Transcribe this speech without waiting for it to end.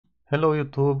Hello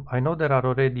YouTube, I know there are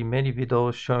already many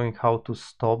videos showing how to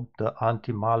stop the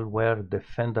anti-malware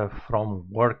defender from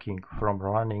working, from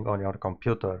running on your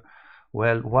computer.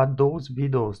 Well, what those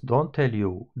videos don't tell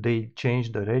you, they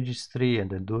change the registry and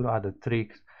then do other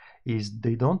tricks, is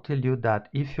they don't tell you that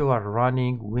if you are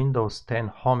running Windows 10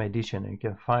 Home Edition, and you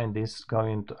can find this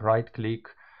going to right click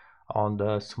on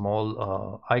the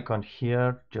small icon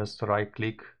here, just right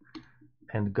click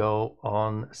and go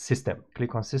on system.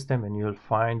 Click on system and you'll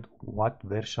find what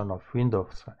version of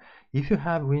Windows. If you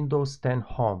have Windows 10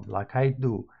 Home like I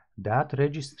do, that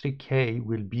registry key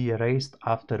will be erased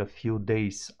after a few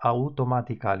days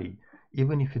automatically,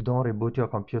 even if you don't reboot your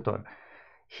computer.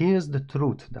 Here's the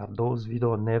truth that those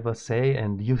videos never say,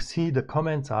 and you see the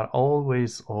comments are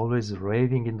always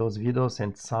raving in those videos,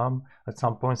 and at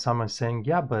some point someone saying,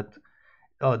 yeah, but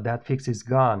that fix is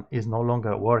gone, is no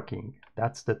longer working.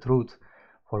 That's the truth.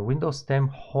 For Windows 10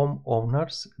 home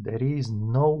owners, there is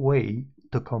no way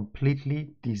to completely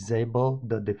disable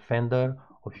the Defender,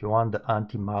 or if you want the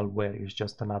anti-malware, is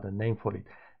just another name for it.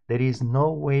 There is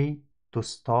no way to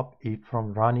stop it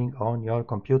from running on your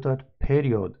computer,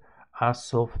 period.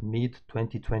 As of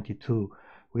mid-2022,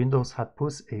 Windows had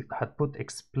put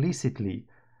explicitly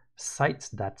sites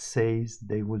that says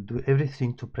they will do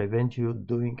everything to prevent you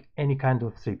doing any kind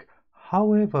of trick.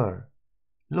 However,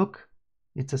 look,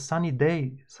 it's a sunny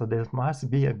day, so there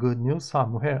must be a good news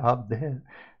somewhere up there.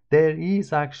 There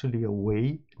is actually a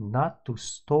way not to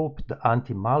stop the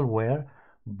anti-malware,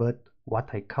 but what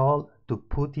I call to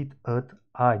put it at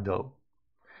idle.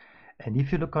 And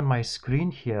if you look on my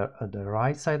screen here, at the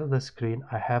right side of the screen,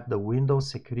 I have the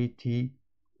Windows security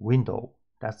window.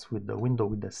 That's with the window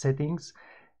with the settings.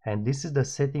 And this is the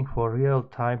setting for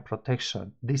real-time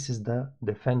protection. This is the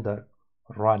Defender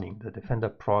running, the Defender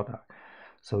product.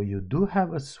 So you do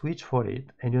have a switch for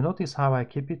it. And you notice how I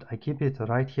keep it? I keep it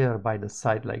right here by the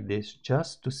side like this,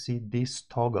 just to see this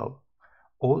toggle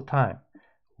all time.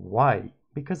 Why?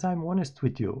 Because I'm honest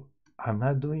with you. I'm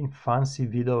not doing fancy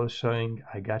videos showing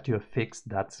I got you a fix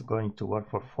that's going to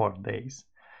work for 4 days.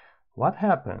 What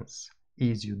happens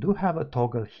is you do have a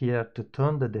toggle here to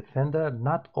turn the Defender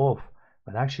not off,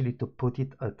 but actually to put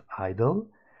it at idle.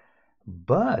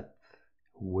 But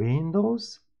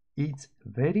Windows is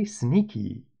very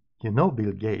sneaky. You know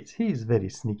Bill Gates, he is very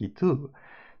sneaky too.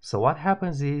 So what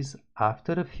happens is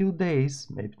after a few days,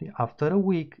 maybe after a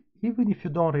week, even if you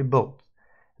don't reboot,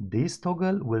 this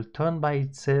toggle will turn by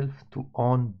itself to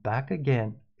on back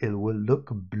again. It will look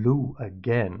blue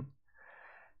again.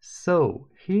 So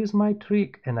here's my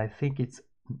trick, and I think it's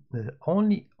the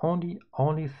only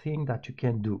thing that you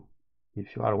can do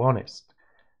if you are honest.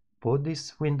 Put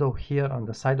this window here on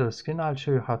the side of the screen. I'll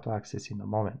show you how to access in a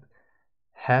moment.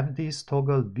 Have this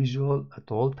toggle visual at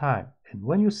all time, and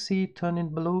when you see it turning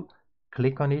blue,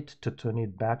 click on it to turn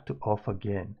it back to off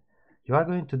again. You are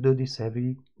going to do this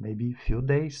every maybe few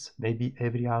days, maybe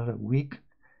every other week,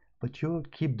 but you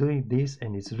keep doing this,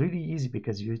 and it's really easy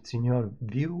because it's in your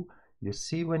view. You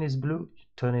see when it's blue, you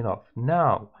turn it off.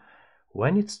 Now,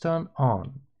 when it's turned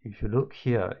on, if you look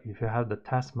here, if you have the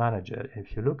task manager,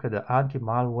 if you look at the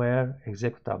anti-malware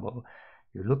executable,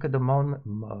 you look at the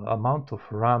amount of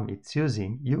RAM it's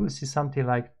using, you will see something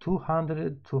like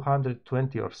 200,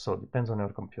 220 or so, depends on your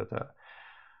computer.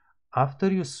 After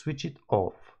you switch it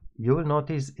off, you will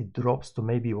notice it drops to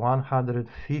maybe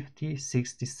 150,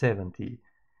 60, 70.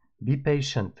 Be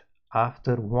patient.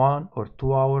 After 1 or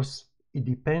 2 hours, it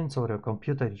depends on your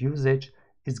computer usage,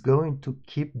 it's going to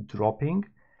keep dropping.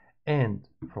 And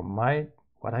from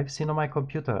what I've seen on my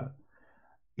computer,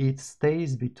 it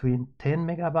stays between 10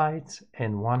 megabytes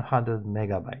and 100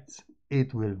 megabytes.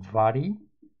 It will vary,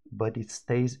 but it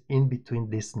stays in between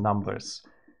these numbers.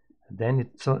 Then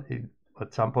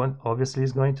at some point, obviously,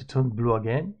 it's going to turn blue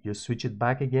again. You switch it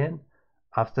back again.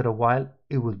 After a while,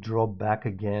 it will drop back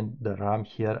again, the RAM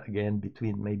here again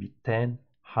between maybe 10,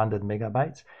 100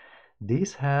 megabytes.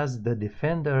 This has the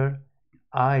Defender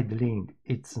idling.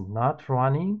 It's not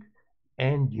running,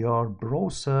 and your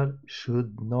browser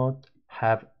should not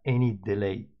have any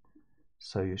delay.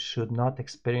 So you should not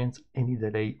experience any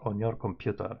delay on your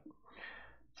computer.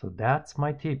 So that's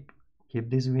my tip. Keep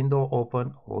this window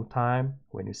open all time.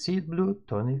 When you see it blue,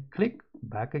 turn it, click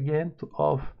back again to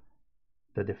off.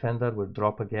 The Defender will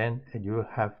drop again, and you will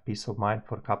have peace of mind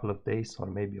for a couple of days or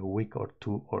maybe a week or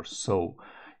 2 or so.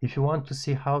 If you want to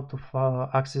see how to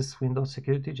access Windows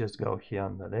security, just go here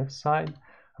on the left side,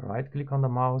 right click on the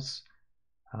mouse.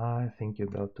 I think you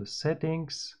go to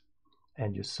settings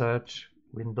and you search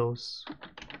Windows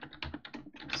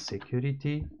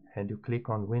security and you click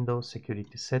on Windows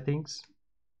security settings.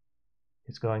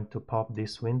 It's going to pop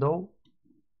this window.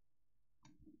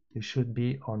 you should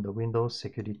be on the Windows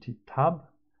Security tab,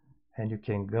 and you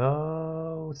can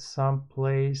go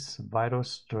someplace,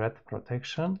 Virus Threat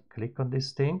Protection. Click on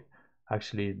this thing.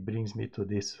 Actually, it brings me to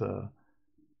this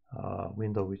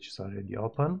window which is already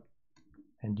open.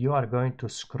 And you are going to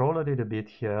scroll a little bit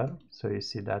here. So you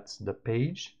see that's the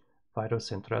page,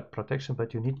 Virus and Threat Protection,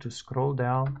 but you need to scroll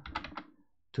down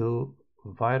to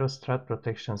Virus Threat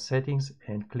Protection Settings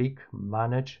and click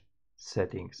Manage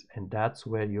Settings. And that's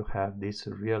where you have this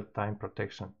real-time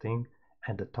protection thing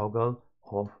and the toggle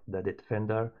of the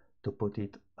Defender to put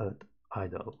it at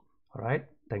idle. All right,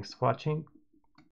 thanks for watching.